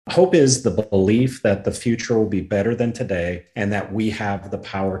Hope is the belief that the future will be better than today and that we have the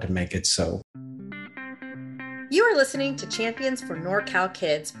power to make it so. You are listening to Champions for NorCal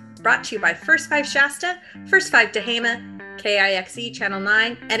Kids, brought to you by First Five Shasta, First Five Tehama, KIXE Channel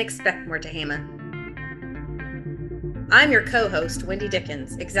 9, and Expect More Tehama. I'm your co-host, Wendy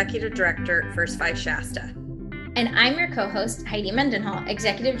Dickens, Executive Director at First Five Shasta. And I'm your co-host, Heidi Mendenhall,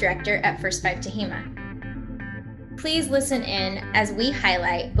 Executive Director at First Five Tehama. Please listen in as we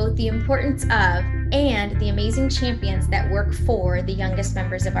highlight both the importance of and the amazing champions that work for the youngest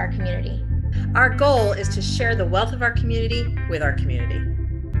members of our community. Our goal is to share the wealth of our community with our community.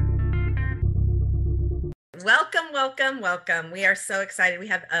 Welcome. We are so excited. We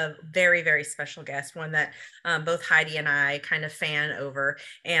have a very, very special guest, one that both Heidi and I kind of fan over.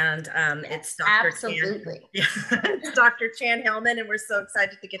 And it's Dr. Absolutely. It's Dr. Chan Hellman, and we're so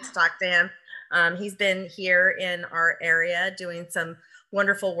excited to get to talk to him. He's been here in our area doing some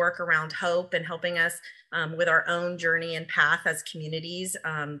wonderful work around hope and helping us with our own journey and path as communities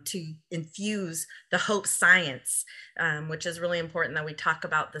to infuse the hope science, which is really important that we talk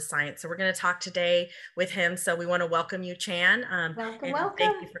about the science. So we're going to talk today with him. So we want to welcome you, Chan. Welcome.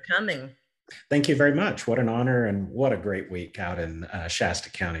 Thank you for coming. Thank you very much. What an honor and what a great week out in Shasta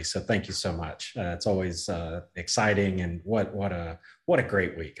County. So thank you so much. It's always exciting, and what a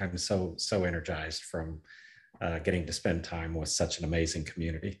great week. I'm so energized from getting to spend time with such an amazing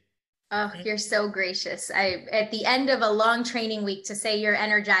community. Oh, you're so gracious. At the end of a long training week, to say you're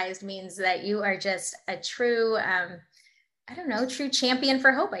energized means that you are just a true, true champion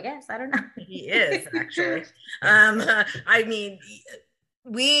for hope, I guess. I don't know. He is, actually.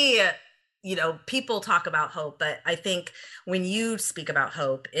 People talk about hope, but I think when you speak about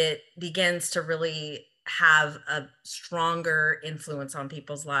hope, it begins to really have a stronger influence on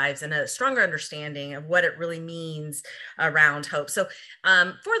people's lives and a stronger understanding of what it really means around hope. So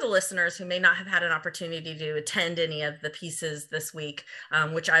for the listeners who may not have had an opportunity to attend any of the pieces this week,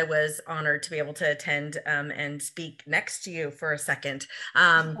 which I was honored to be able to attend and speak next to you for a second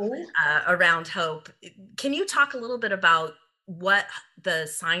around hope, can you talk a little bit about what the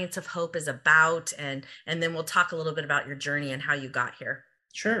science of hope is about, and then we'll talk a little bit about your journey and how you got here?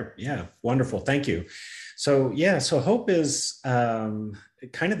 Sure. Yeah. Wonderful. Thank you. So hope is kind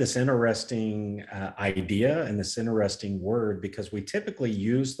of this interesting idea and this interesting word, because we typically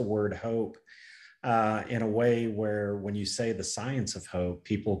use the word hope in a way where when you say the science of hope,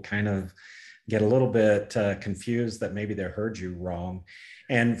 people kind of get a little bit confused that maybe they heard you wrong.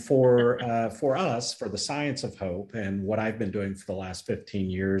 And for us, for the science of hope, and what I've been doing for the last 15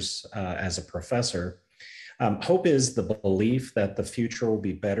 years as a professor, hope is the belief that the future will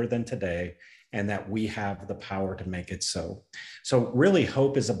be better than today and that we have the power to make it so. So really,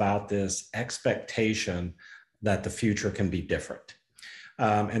 hope is about this expectation that the future can be different.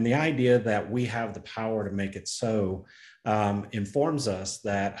 And the idea that we have the power to make it so informs us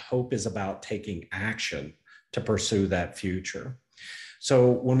that hope is about taking action to pursue that future.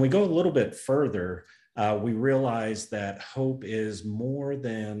 So when we go a little bit further, we realize that hope is more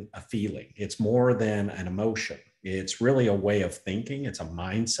than a feeling. It's more than an emotion. It's really a way of thinking. It's a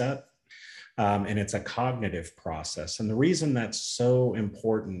mindset, and it's a cognitive process. And the reason that's so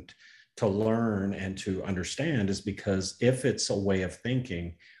important to learn and to understand is because if it's a way of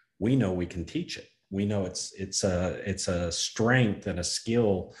thinking, we know we can teach it. We know it's a strength and a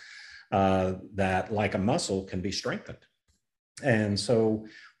skill that, like a muscle, can be strengthened. And so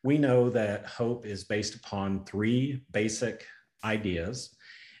we know that hope is based upon three basic ideas,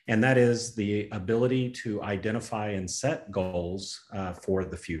 and that is the ability to identify and set goals for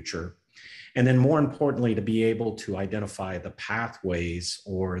the future. And then more importantly, to be able to identify the pathways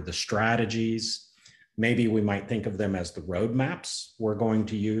or the strategies. Maybe we might think of them as the roadmaps we're going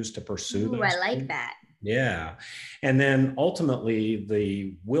to use to pursue those. I like that. Yeah. And then ultimately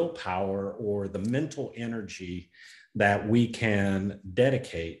the willpower or the mental energy that we can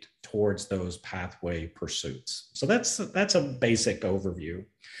dedicate towards those pathway pursuits. So that's a basic overview.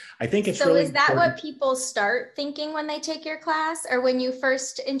 I think it's really is that important. What people start thinking when they take your class, or when you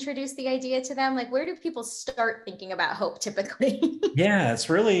first introduce the idea to them? Like, where do people start thinking about hope typically? Yeah, it's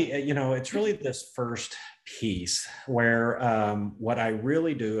really this first piece where what I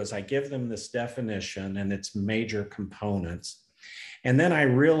really do is I give them this definition and its major components, and then I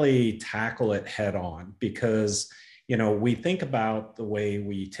really tackle it head on, because we think about the way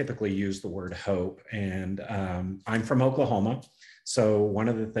we typically use the word hope. And I'm from Oklahoma. So one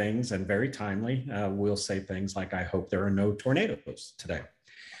of the things, and very timely, we'll say things like, I hope there are no tornadoes today,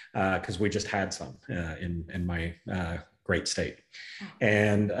 because we just had some in my great state.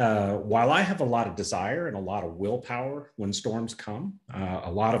 And while I have a lot of desire and a lot of willpower when storms come,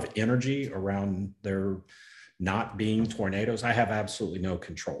 a lot of energy around there not being tornadoes, I have absolutely no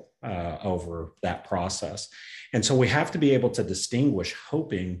control over that process. And so we have to be able to distinguish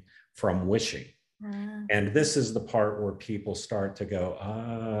hoping from wishing. And this is the part where people start to go,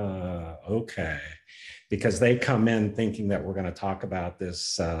 okay, because they come in thinking that we're going to talk about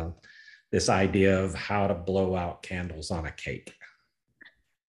this, this idea of how to blow out candles on a cake.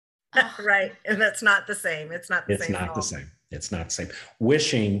 Right. And that's not the same. It's not the same. It's not the same. It's not the same.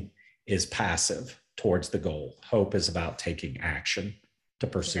 Wishing is passive towards the goal. Hope is about taking action to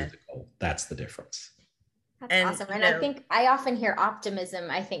pursue the goal. That's the difference. That's awesome. And I think I often hear optimism,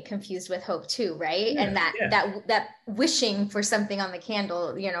 I think, confused with hope too, right? Yeah, and that wishing for something on the candle,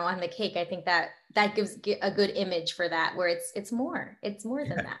 on the cake, I think that gives a good image for that, where it's more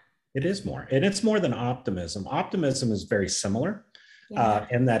than that. It is more. And it's more than optimism. Optimism is very similar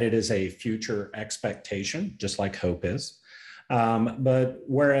in that it is a future expectation, just like hope is. But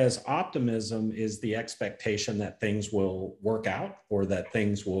whereas optimism is the expectation that things will work out or that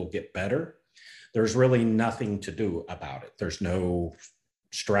things will get better, there's really nothing to do about it. There's no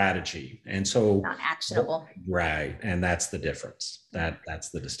strategy. And so not actionable. Right. And that's the difference. That's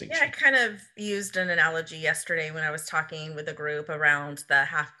the distinction. Yeah, I kind of used an analogy yesterday when I was talking with a group around the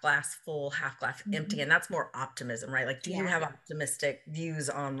half glass full, half glass empty. And that's more optimism, right? Like, do you have optimistic views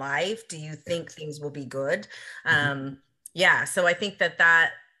on life? Do you think things will be good? So I think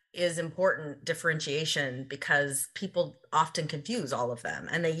that is important differentiation, because people often confuse all of them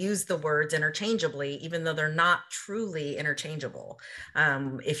and they use the words interchangeably, even though they're not truly interchangeable.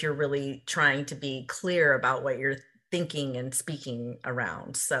 If you're really trying to be clear about what you're thinking and speaking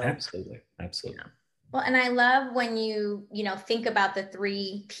around. So absolutely. Well, and I love when you think about the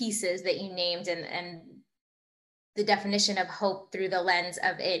three pieces that you named and the definition of hope through the lens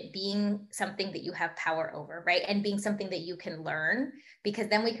of it being something that you have power over, right? And being something that you can learn, because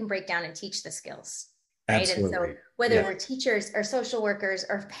then we can break down and teach the skills, right? Absolutely. And so whether we're teachers or social workers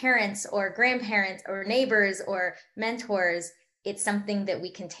or parents or grandparents or neighbors or mentors, it's something that we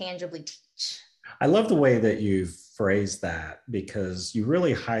can tangibly teach. I love the way that you phrase that, because you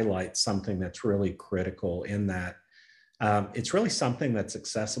really highlight something that's really critical in that it's really something that's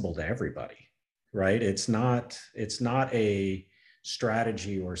accessible to everybody. Right? It's not a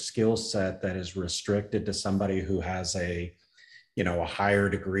strategy or skill set that is restricted to somebody who has a higher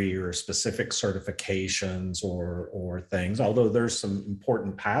degree or specific certifications or things, although there's some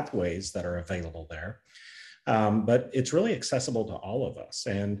important pathways that are available there. But it's really accessible to all of us.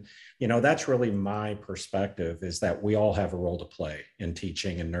 And, that's really my perspective, is that we all have a role to play in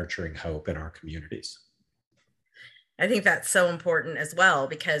teaching and nurturing hope in our communities. I think that's so important as well,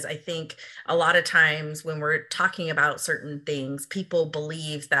 because I think a lot of times when we're talking about certain things, people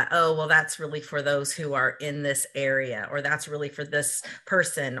believe that, oh, well, that's really for those who are in this area, or that's really for this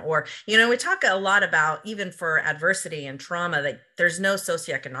person. Or, we talk a lot about, even for adversity and trauma, that there's no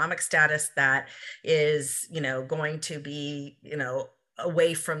socioeconomic status that is, going to be,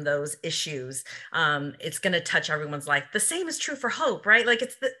 away from those issues. It's going to touch everyone's life. The same is true for hope, right? Like,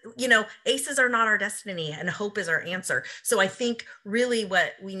 it's ACEs are not our destiny and hope is our answer. So I think really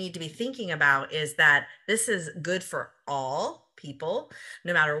what we need to be thinking about is that this is good for all people,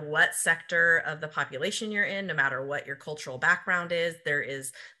 no matter what sector of the population you're in, no matter what your cultural background is. There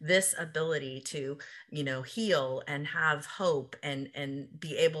is this ability to, heal and have hope and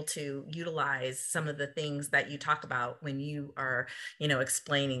be able to utilize some of the things that you talk about when you are,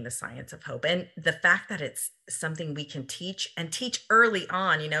 explaining the science of hope. And the fact that it's something we can teach and teach early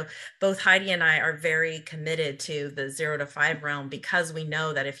on. Both Heidi and I are very committed to the 0 to 5 realm, because we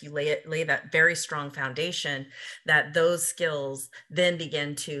know that if you lay that very strong foundation, that those skills then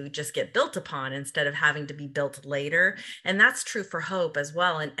begin to just get built upon instead of having to be built later. And that's true for hope as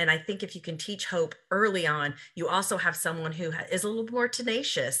well. And I think if you can teach hope early on, you also have someone who is a little more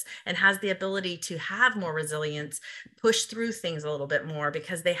tenacious and has the ability to have more resilience, push through things a little bit more,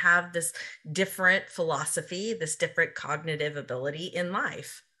 because they have this different philosophy, this different cognitive ability in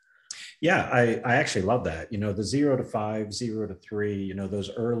life. Yeah, I actually love that. The 0 to 5, 0 to 3,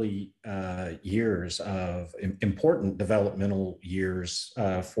 those early years of important developmental years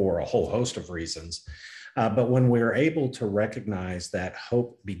for a whole host of reasons. But when we're able to recognize that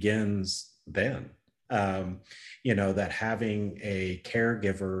hope begins then, that having a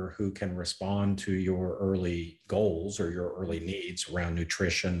caregiver who can respond to your early goals or your early needs around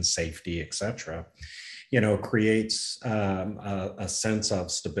nutrition, safety, et cetera, creates a sense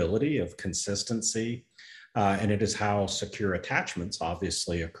of stability, of consistency, and it is how secure attachments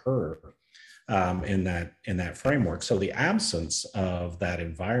obviously occur. in that framework. So the absence of that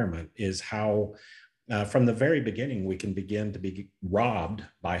environment is how, from the very beginning, we can begin to be robbed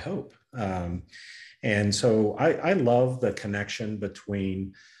by hope. And so I love the connection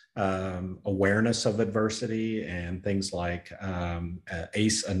between awareness of adversity and things like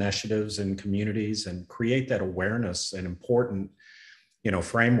ACE initiatives in communities, and create that awareness, an important,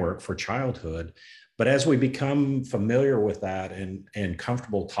 framework for childhood. But as we become familiar with that and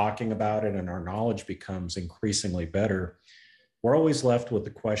comfortable talking about it, and our knowledge becomes increasingly better, we're always left with the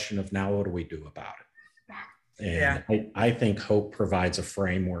question of, now what do we do about it? And I think hope provides a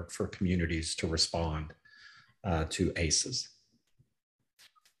framework for communities to respond to ACEs.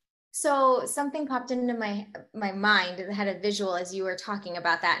 So something popped into my mind that had a visual as you were talking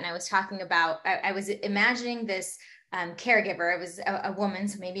about that. And I was talking about, I was imagining this caregiver. It was a woman,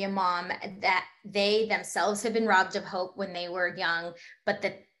 so maybe a mom, that they themselves had been robbed of hope when they were young, but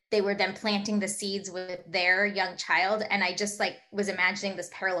that they were then planting the seeds with their young child. And I just was imagining this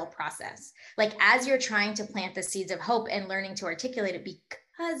parallel process. As you're trying to plant the seeds of hope and learning to articulate it,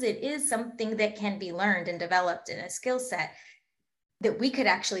 because it is something that can be learned and developed in a skill set, that we could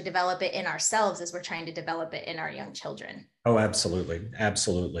actually develop it in ourselves as we're trying to develop it in our young children. Oh, absolutely.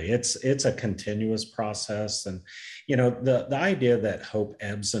 Absolutely. It's a continuous process. And, the idea that hope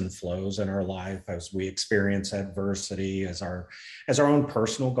ebbs and flows in our life as we experience adversity, as our own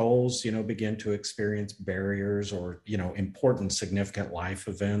personal goals, begin to experience barriers or, important, significant life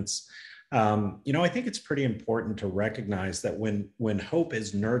events. I think it's pretty important to recognize that when hope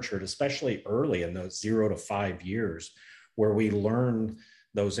is nurtured, especially early in those 0 to 5 years, where we learn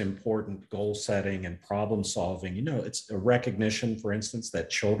those important goal setting and problem solving, it's a recognition, for instance, that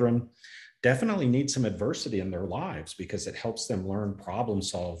children definitely need some adversity in their lives because it helps them learn problem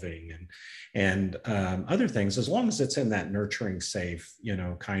solving and other things, as long as it's in that nurturing, safe,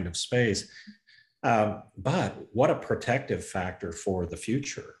 kind of space. But what a protective factor for the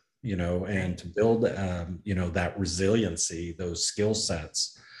future, and to build, that resiliency, those skill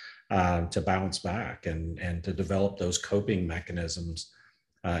sets, to bounce back and to develop those coping mechanisms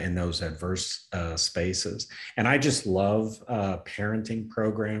in those adverse spaces. And I just love parenting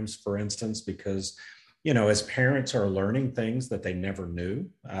programs, for instance, because, as parents are learning things that they never knew,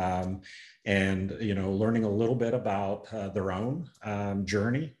 and, learning a little bit about their own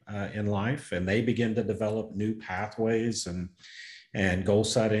journey in life, and they begin to develop new pathways and goal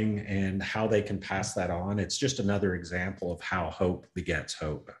setting and how they can pass that on. It's just another example of how hope begets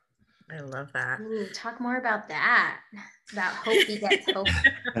hope. I love that. Ooh, talk more about that. About hope begets hope.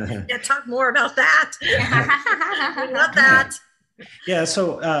 Yeah, talk more about that. I love that. Yeah,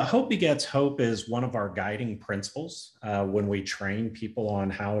 so hope begets hope is one of our guiding principles when we train people on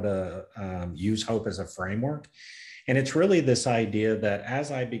how to use hope as a framework. And it's really this idea that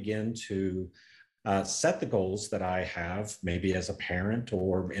as I begin to set the goals that I have, maybe as a parent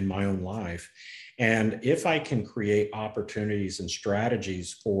or in my own life, and if I can create opportunities and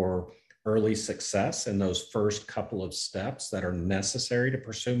strategies for early success in those first couple of steps that are necessary to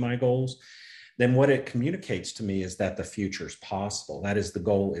pursue my goals, then what it communicates to me is that the future is possible. That is, the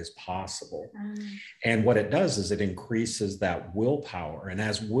goal is possible. And what it does is it increases that willpower. And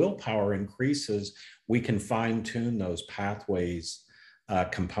as willpower increases, we can fine tune those pathways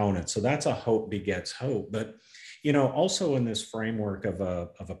components. So that's a hope begets hope. But also in this framework of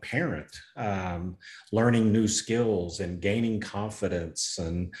a parent, learning new skills and gaining confidence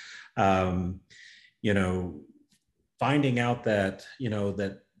and, finding out that,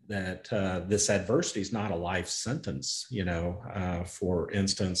 that this adversity is not a life sentence, for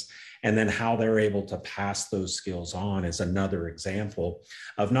instance, and then how they're able to pass those skills on is another example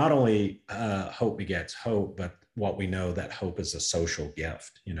of not only hope begets hope, but what we know that hope is a social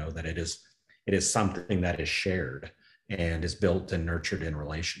gift, that it is something that is shared and is built and nurtured in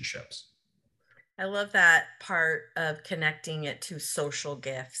relationships. I love that part of connecting it to social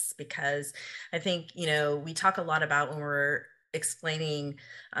gifts, because I think, we talk a lot about when we're explaining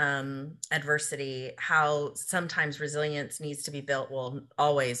adversity, how sometimes resilience needs to be built. Well,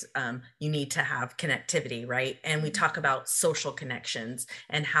 always you need to have connectivity, right? And we talk about social connections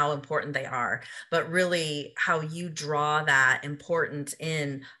and how important they are, but really how you draw that importance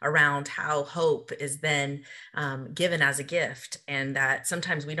in around how hope is then given as a gift, and that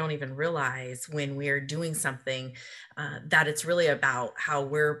sometimes we don't even realize when we're doing something that it's really about how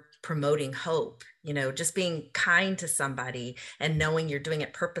we're promoting hope. Just being kind to somebody and knowing you're doing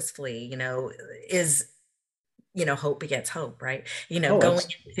it purposefully, is, hope begets hope, right? Going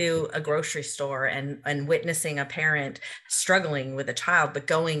into a grocery store and witnessing a parent struggling with a child, but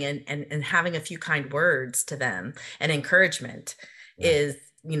going and having a few kind words to them and encouragement is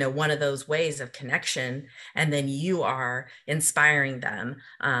one of those ways of connection, and then you are inspiring them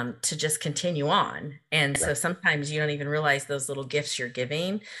to just continue on. And so sometimes you don't even realize those little gifts you're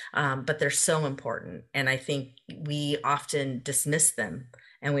giving, but they're so important. And I think we often dismiss them,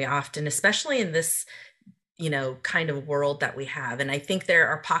 and we often, especially in this kind of world that we have. And I think there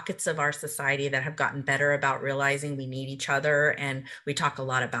are pockets of our society that have gotten better about realizing we need each other, and we talk a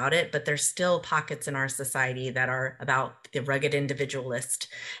lot about it, but there's still pockets in our society that are about the rugged individualist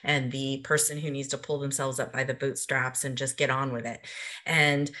and the person who needs to pull themselves up by the bootstraps and just get on with it.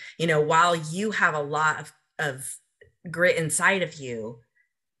 And, while you have a lot of grit inside of you,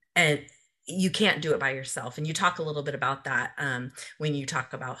 and you can't do it by yourself. And you talk a little bit about that when you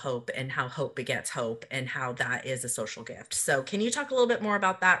talk about hope and how hope begets hope and how that is a social gift. So can you talk a little bit more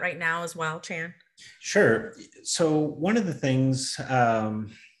about that right now as well, Chan? Sure. So one of the things,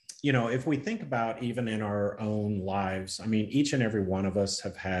 if we think about even in our own lives, I mean, each and every one of us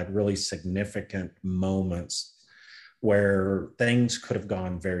have had really significant moments where things could have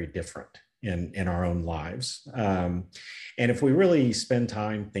gone very different in our own lives. And if we really spend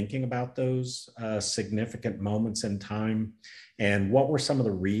time thinking about those significant moments in time and what were some of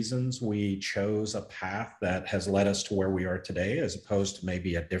the reasons we chose a path that has led us to where we are today, as opposed to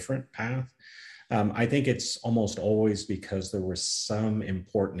maybe a different path, I think it's almost always because there was some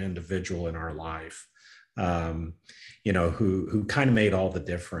important individual in our life, who kind of made all the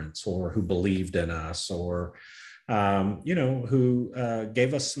difference, or who believed in us, or who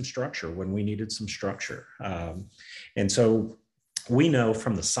gave us some structure when we needed some structure. And so we know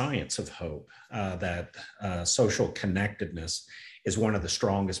from the science of hope that social connectedness is one of the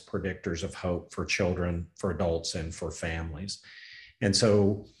strongest predictors of hope for children, for adults, and for families. And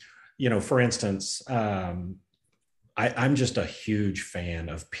so, for instance, I'm just a huge fan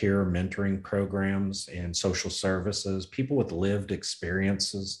of peer mentoring programs and social services, people with lived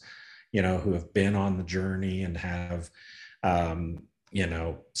experiences, who have been on the journey and have,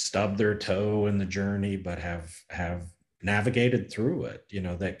 stubbed their toe in the journey, but have navigated through it,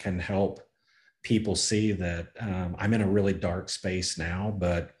 that can help people see that I'm in a really dark space now,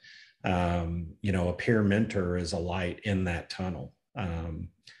 but, a peer mentor is a light in that tunnel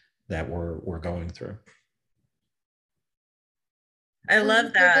that we're going through. I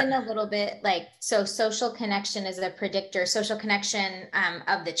love that. A little bit so social connection is a predictor, social connection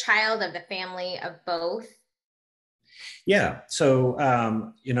of the child, of the family, of both. Yeah. So,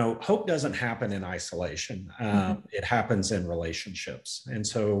 hope doesn't happen in isolation. It happens in relationships. And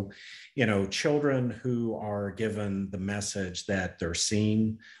so, children who are given the message that they're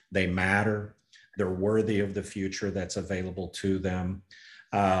seen, they matter, they're worthy of the future that's available to them,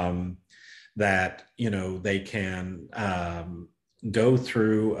 that, they can go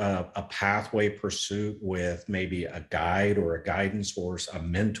through a pathway pursuit with maybe a guide or a guidance or a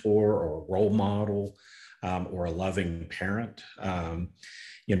mentor or a role model, or a loving parent,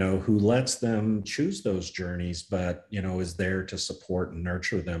 who lets them choose those journeys, but, is there to support and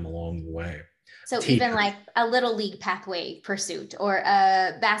nurture them along the way. So even like a little league pathway pursuit or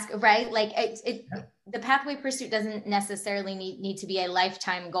a basket, right? Like the pathway pursuit doesn't necessarily need to be a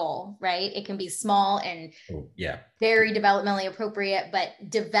lifetime goal, right? It can be small and very developmentally appropriate, but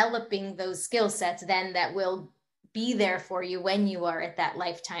developing those skill sets then that will be there for you when you are at that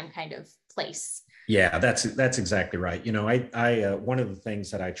lifetime kind of place. Yeah, that's exactly right. I one of the things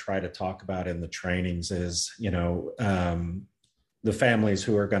that I try to talk about in the trainings is, the families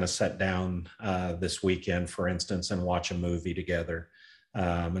who are going to sit down this weekend, for instance, and watch a movie together.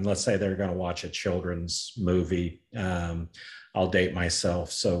 And let's say they're going to watch a children's movie. I'll date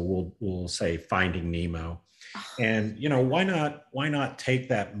myself, so we'll say Finding Nemo. And why not take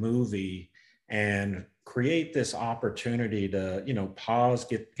that movie and create this opportunity to pause,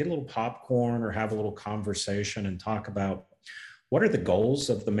 get a little popcorn, or have a little conversation and talk about what are the goals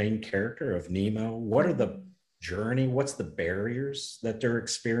of the main character of Nemo? What are the journey? What's the barriers that they're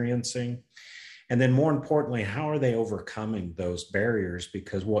experiencing? And then more importantly, how are they overcoming those barriers?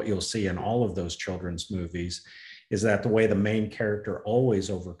 Because what you'll see in all of those children's movies is that the way the main character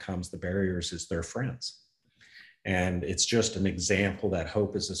always overcomes the barriers is their friends. And it's just an example that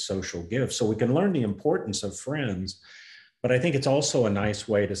hope is a social gift. So we can learn the importance of friends, but I think it's also a nice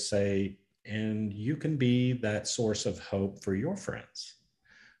way to say, and you can be that source of hope for your friends.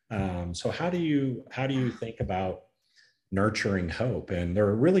 So how do you think about nurturing hope? And there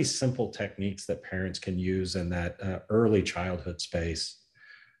are really simple techniques that parents can use in that early childhood space.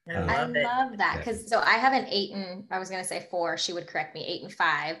 I love that, because so I have an 8 and I was going to say 4. She would correct me, 8 and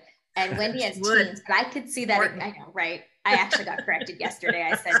 5. And Wendy has teens, but I could see that. I know, right? I actually got corrected yesterday.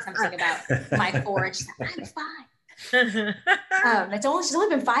 I said something about my 4, and she said, I'm 5. She's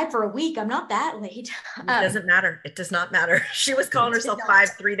only been 5 for a week. I'm not that late. It doesn't matter. It does not matter. She was calling herself 5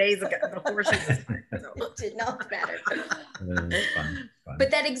 3 days ago before she was 5. So. It did not matter. Fun.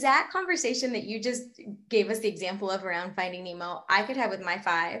 But that exact conversation that you just gave us the example of around Finding Nemo, I could have with my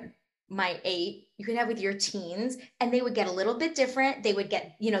 5, my 8, you could have with your teens, and they would get a little bit different. They would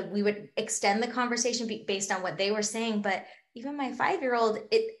get, we would extend the conversation based on what they were saying. But even my 5-year-old,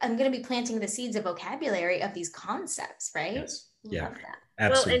 I'm going to be planting the seeds of vocabulary of these concepts, right? Yes. Yeah. Love that.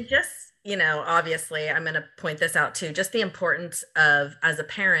 Absolutely. Well, and just, obviously I'm going to point this out too, just the importance of, as a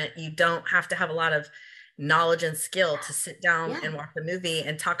parent, you don't have to have a lot of knowledge and skill to sit down and watch a movie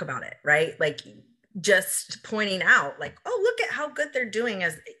and talk about it, right? Like just pointing out like, oh, look at how good they're doing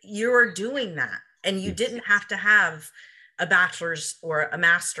as you're doing that. And you didn't have to have a bachelor's or a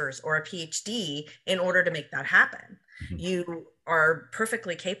master's or a PhD in order to make that happen. Mm-hmm. You are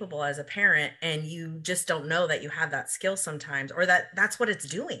perfectly capable as a parent, and you just don't know that you have that skill sometimes, or that's what it's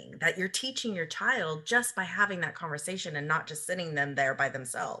doing, that you're teaching your child just by having that conversation and not just sitting them there by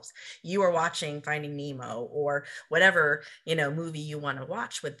themselves. You are watching Finding Nemo or whatever, movie you want to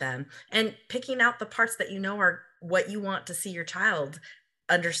watch with them, and picking out the parts that are what you want to see your child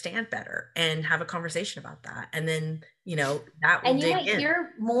understand better and have a conversation about that. And then, that will dig in.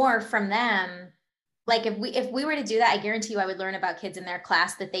 Hear more from them. Like if we were to do that, I guarantee you I would learn about kids in their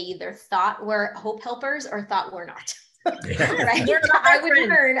class that they either thought were hope helpers or thought were not. Right? I would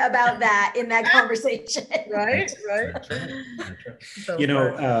learn about that in that conversation. Right.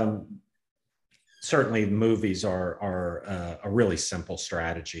 So certainly movies are a really simple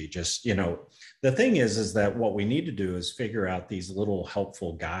strategy. Just, the thing is that what we need to do is figure out these little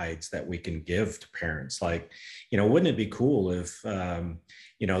helpful guides that we can give to parents. Like, wouldn't it be cool if,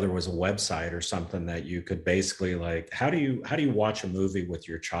 there was a website or something that you could basically like, how do you watch a movie with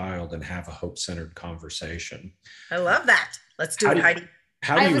your child and have a hope-centered conversation? I love that. Let's do it, Heidi.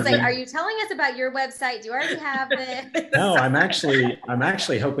 I was like, are you telling us about your website? Do you already have it? No, I'm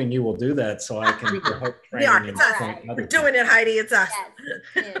actually hoping you will do that so I can do hope training. We're doing it, Heidi. It's us.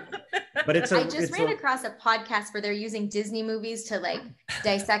 Yes. But I just ran across a podcast where they're using Disney movies to like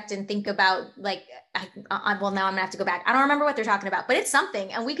dissect and think about like, well, now I'm gonna have to go back. I don't remember what they're talking about, but it's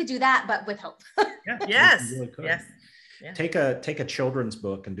something, and we could do that, but with hope. Yes. Really yes. Yeah. Take a children's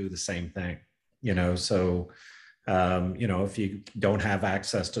book and do the same thing. So. If you don't have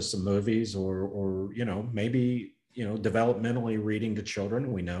access to some movies or maybe, developmentally reading to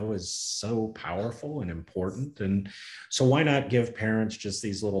children, we know is so powerful and important. And so why not give parents just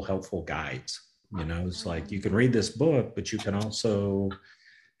these little helpful guides? It's like you can read this book, but you can also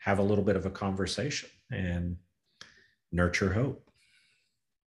have a little bit of a conversation and nurture hope.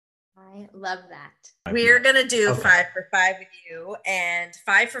 I love that. We're going to do 5 for 5 with you. And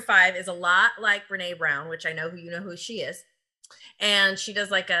 5 for 5 is a lot like Brene Brown, which I know who she is. And she does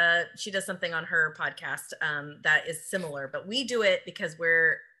something on her podcast that is similar, but we do it because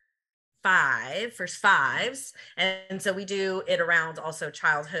we're 5 for 5s. And so we do it around also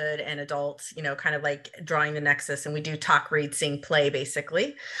childhood and adults, kind of like drawing the nexus, and we do talk, read, sing, play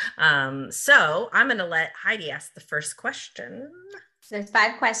basically. So I'm going to let Heidi ask the first question. So there's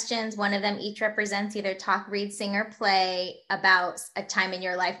 5 questions. One of them each represents either talk, read, sing, or play about a time in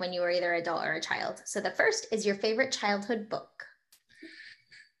your life when you were either adult or a child. So the first is your favorite childhood book.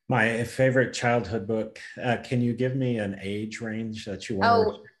 My favorite childhood book. Can you give me an age range that you want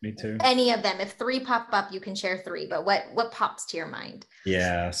to restrict me to? Any of them. If 3 pop up, you can share 3. But what pops to your mind?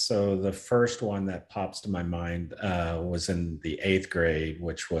 Yeah. So the first one that pops to my mind was in the 8th grade,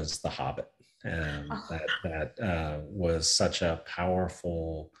 which was The Hobbit. That was such a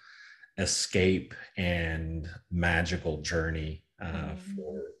powerful escape and magical journey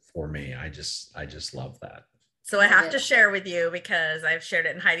for me. I just love that. So I have to share with you, because I've shared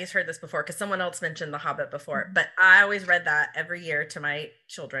it and Heidi's heard this before, because someone else mentioned The Hobbit before, but I always read that every year to my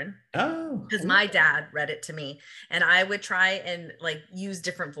children. Oh, because my dad read it to me, and I would try and like use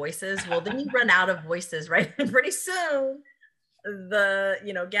different voices. Well, then you run out of voices, right? And pretty soon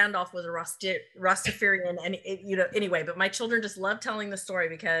Gandalf was a Rastafarian, and anyway, but my children just love telling the story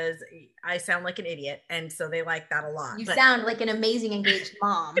because I sound like an idiot, and so they like that a lot. You sound like an amazing engaged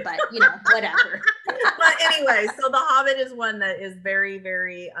mom, but whatever. But anyway, so The Hobbit is one that is very,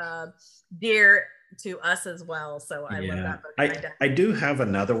 very dear to us as well. So I love that book. I do have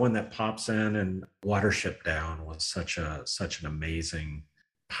another one that pops in, and Watership Down was such an amazing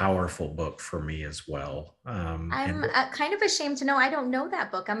powerful book for me as well. I'm kind of ashamed to know I don't know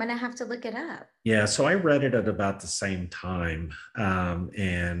that book. I'm going to have to look it up. Yeah, so I read it at about the same time.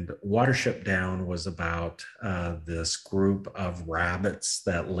 And Watership Down was about this group of rabbits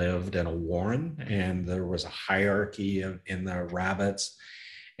that lived in a warren, and there was a hierarchy in the rabbits.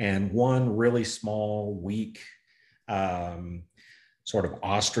 And one really small, weak, sort of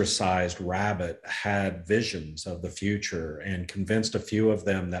ostracized rabbit had visions of the future and convinced a few of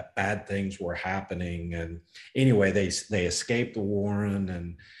them that bad things were happening. And anyway, they escaped the warren,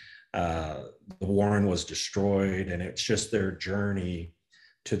 and the warren was destroyed. And it's just their journey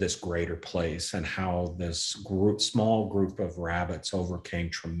to this greater place, and how this small group of rabbits overcame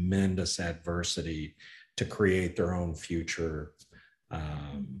tremendous adversity to create their own future.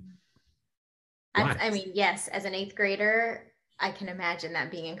 I mean, yes, as an 8th grader, I can imagine that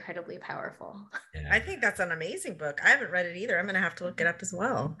being incredibly powerful. Yeah. I think that's an amazing book. I haven't read it either. I'm going to have to look it up as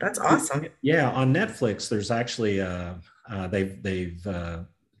well. That's awesome. Yeah, on Netflix, there's actually it's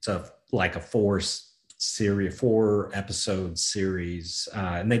like a 4-episode series,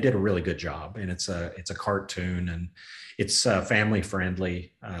 and they did a really good job. And it's a cartoon, and it's family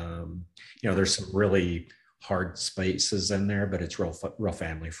friendly. There's some really hard spaces in there, but it's real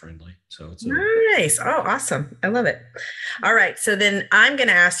family friendly. So it's nice. Oh, awesome. I love it. All right. So then I'm going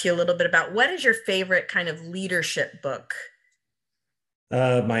to ask you a little bit about, what is your favorite kind of leadership book?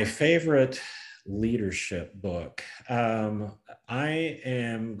 My favorite leadership book. I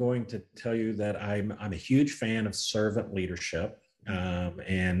am going to tell you that I'm a huge fan of servant leadership,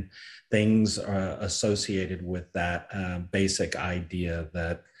 and things associated with that basic idea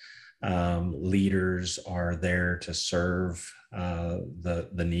that leaders are there to serve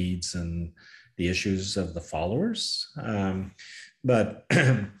the needs and the issues of the followers. But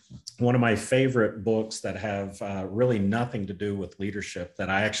one of my favorite books that have really nothing to do with leadership, that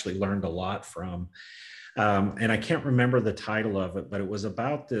I actually learned a lot from, and I can't remember the title of it, but it was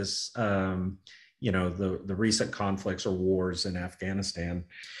about this, the recent conflicts or wars in Afghanistan.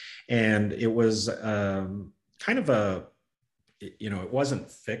 And it was kind of it wasn't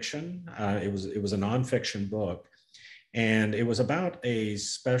fiction. It was a nonfiction book, and it was about a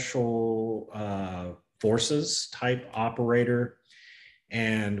special forces type operator.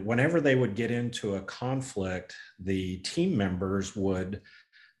 And whenever they would get into a conflict, the team members would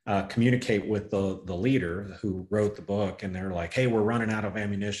communicate with the leader who wrote the book, and they're like, "Hey, we're running out of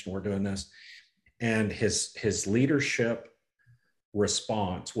ammunition. We're doing this," and his leadership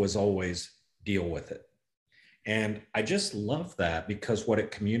response was always, "Deal with it." And I just love that, because what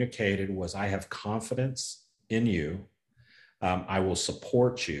it communicated was, I have confidence in you. I will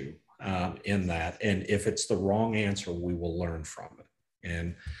support you in that. And if it's the wrong answer, we will learn from it.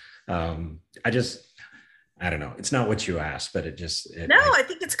 And I don't know. It's not what you asked, but I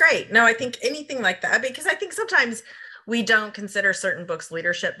think it's great. No, I think anything like that, because I think sometimes we don't consider certain books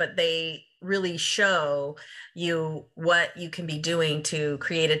leadership, but they really show you what you can be doing to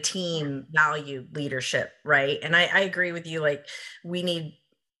create a team value leadership, right? And I agree with you. Like,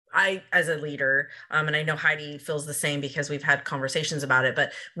 as a leader, and I know Heidi feels the same, because we've had conversations about it,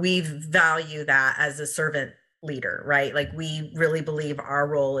 but we value that as a servant leader, right? Like, we really believe our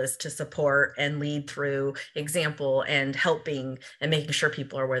role is to support and lead through example and helping and making sure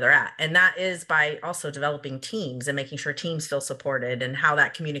people are where they're at. And that is by also developing teams and making sure teams feel supported, and how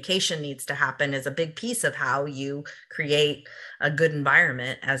that communication needs to happen is a big piece of how you create a good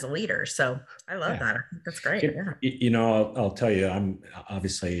environment as a leader. So I love that. I think that's great. I'll tell you, I'm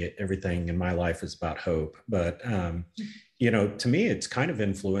obviously, everything in my life is about hope, but to me, it's kind of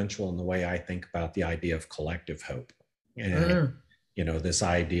influential in the way I think about the idea of collective hope. And, this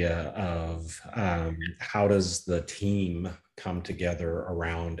idea of how does the team come together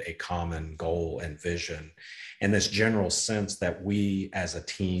around a common goal and vision, and this general sense that we as a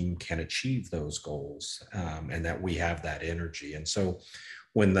team can achieve those goals, and that we have that energy. And so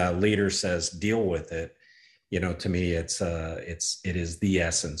when the leader says, "Deal with it," to me, it is the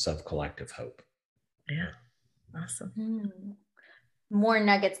essence of collective hope. Yeah. Awesome. More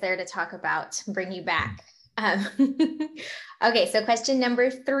nuggets there to talk about, bring you back. Okay, so question number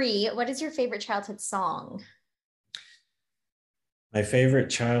 3, what is your favorite childhood song? My favorite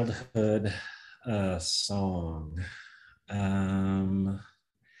childhood song.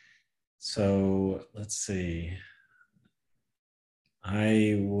 So let's see.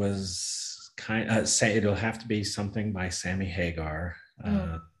 I was say it'll have to be something by Sammy Hagar.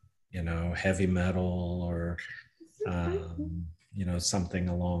 Heavy metal, or something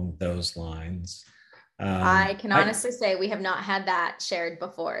along those lines. I can honestly say we have not had that shared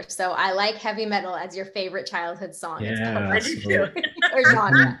before. So I like heavy metal as your favorite childhood song. Yeah, I do too. Or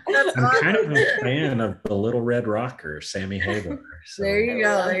genre. I'm kind of a fan of the Little Red Rocker, Sammy Hagar. So There you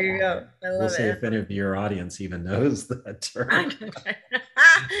go. There you go. I love we'll see it. if any of your audience even knows that term.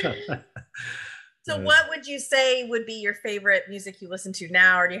 So what would you say would be your favorite music you listen to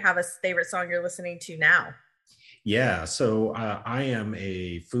now, or do you have a favorite song you're listening to now? Yeah, so I am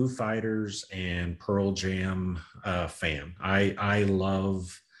a Foo Fighters and Pearl Jam fan. I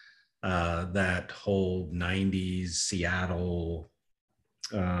love that whole 90s Seattle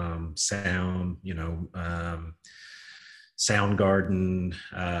sound, Soundgarden,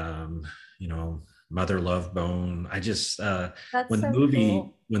 Mother Love Bone. I just when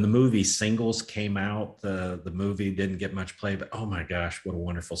the movie Singles came out, the movie didn't get much play, but oh my gosh, what a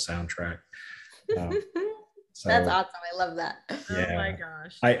wonderful soundtrack. So, that's awesome. I love that. Yeah. Oh my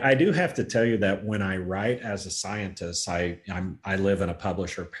gosh. I do have to tell you that when I write as a scientist, I live in a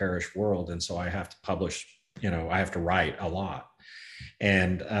publisher parish world. And so I have to publish, I have to write a lot.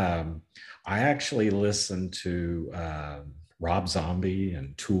 And I actually listen to Rob Zombie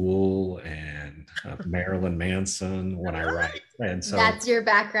and Tool and Marilyn Manson when I write. And so that's your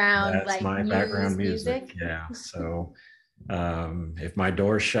background. That's like my background music. Yeah. So if my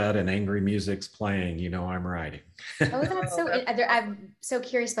door's shut and angry music's playing, I'm writing. Oh, that's so. I'm so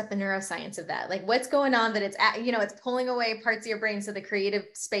curious about the neuroscience of that. Like, what's going on that it's pulling away parts of your brain so the creative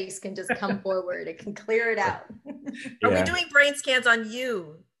space can just come forward. It can clear it out. Are we doing brain scans on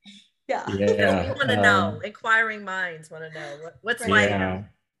you? Yeah. We want to know. Inquiring minds want to know what's like. Yeah.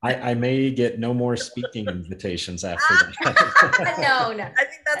 I may get no more speaking invitations after that. No. I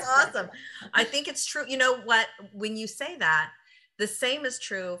think that's awesome. I think it's true. You know what? When you say that, the same is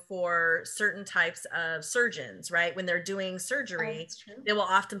true for certain types of surgeons, right? When they're doing surgery, they will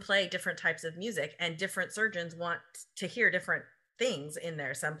often play different types of music, and different surgeons want to hear different things in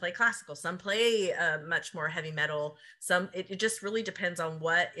there. Some play classical, some play much more heavy metal. It just really depends on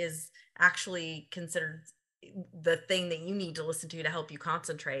what is actually considered the thing that you need to listen to help you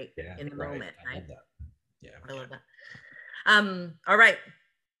concentrate in the moment. I love that. Yeah, I love that. All right.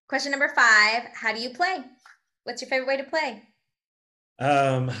 Question number 5: how do you play? What's your favorite way to play?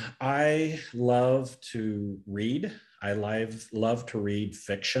 I love to read. I love to read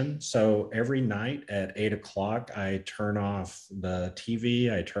fiction. So every night at 8:00, I turn off the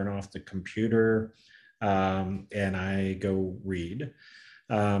TV, I turn off the computer, and I go read.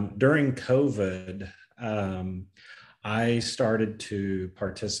 During COVID, I started to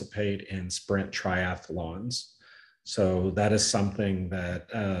participate in sprint triathlons. So that is something that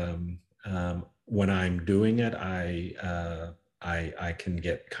when I'm doing it, I can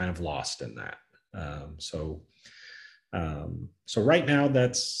get kind of lost in that. So right now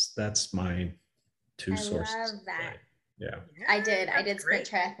that's my two sources. I love that. Yeah. I did sprint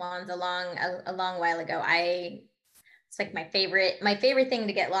triathlons a long while ago. It's like my favorite thing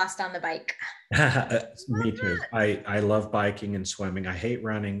to get lost on the bike. Me too. I love biking and swimming. I hate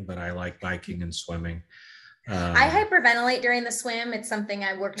running, but I like biking and swimming. I hyperventilate during the swim. It's something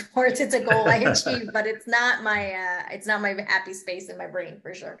I worked towards. It's a goal I achieved, but it's not my happy space in my brain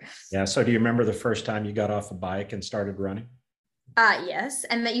for sure. Yeah. So do you remember the first time you got off a bike and started running? Yes.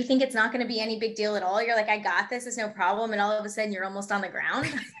 And that you think it's not going to be any big deal at all. You're like, I got this. It's no problem. And all of a sudden you're almost on the ground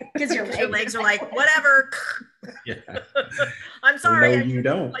because your legs are like, whatever. Yeah. I'm sorry. No, you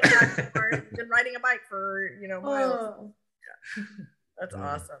don't. Like that. I've been riding a bike for, miles. Oh. Yeah. That's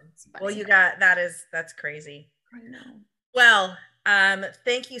awesome. Well, that's crazy. I know. Well,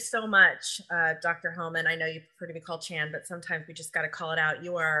 thank you so much, Dr. Homan. I know you prefer to be called Chan, but sometimes we just got to call it out.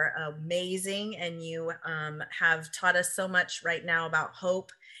 You are amazing, and you have taught us so much right now about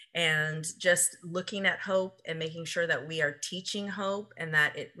hope, and just looking at hope and making sure that we are teaching hope, and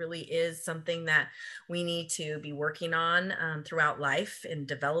that it really is something that we need to be working on throughout life, and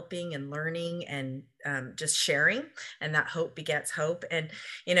developing and learning and just sharing, and that hope begets hope. And,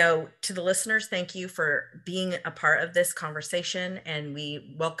 to the listeners, thank you for being a part of this conversation. And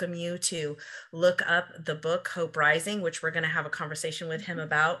we welcome you to look up the book, Hope Rising, which we're going to have a conversation with him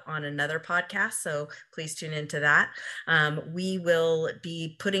about on another podcast. So please tune into that. We will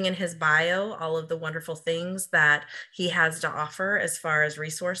be putting in his bio all of the wonderful things that he has to offer as far as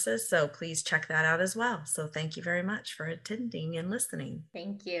resources. So please check that out as well. So thank you very much for attending and listening.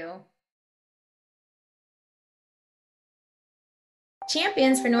 Thank you.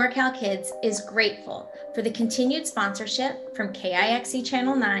 Champions for NorCal Kids is grateful for the continued sponsorship from KIXE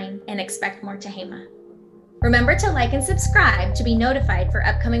Channel 9 and Expect More Tehama. Remember to like and subscribe to be notified for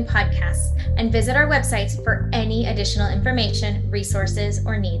upcoming podcasts, and visit our websites for any additional information, resources,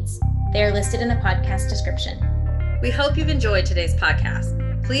 or needs. They are listed in the podcast description. We hope you've enjoyed today's podcast.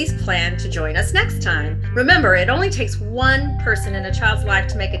 Please plan to join us next time. Remember, it only takes one person in a child's life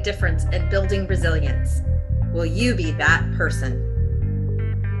to make a difference in building resilience. Will you be that person?